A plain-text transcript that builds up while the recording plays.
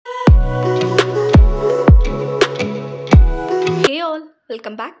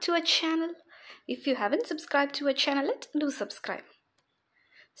welcome back to our channel. If you haven't subscribed to our channel yet, do subscribe.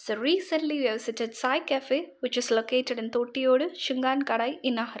 So recently we have visited SAI CAFE, which is located in Thottiyodu, Chunkankadai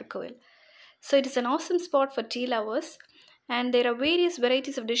in Nagercoil. So it is an awesome spot for tea lovers, and there are various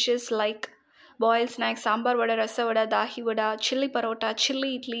varieties of dishes like boiled snacks, sambar vada, rasa vada, dahi vada, chili parota,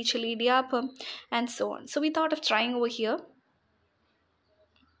 chili idli, chili idiyappam, and so on. So we thought of trying over here.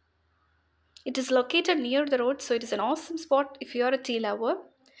 It is located near the road, so it is an awesome spot if you are a tea lover.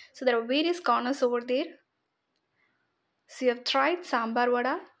 So there are various corners over there. So you have tried sambar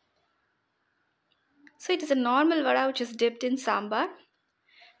vada. So it is a normal vada which is dipped in sambar.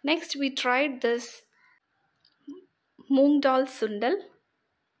 Next we tried this moong dal sundal.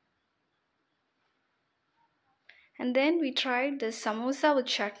 And then we tried this samosa with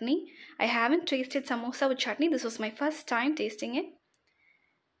chutney. I haven't tasted samosa with chutney. This was my first time tasting it.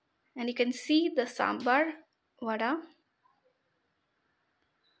 And you can see the sambar vada.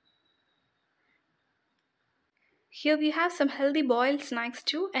 Here we have some healthy boiled snacks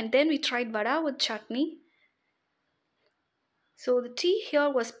too, and then we tried vada with chutney. So the tea here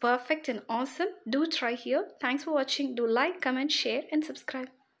was perfect and awesome. Do try here. Thanks for watching. Do like, comment, share and subscribe.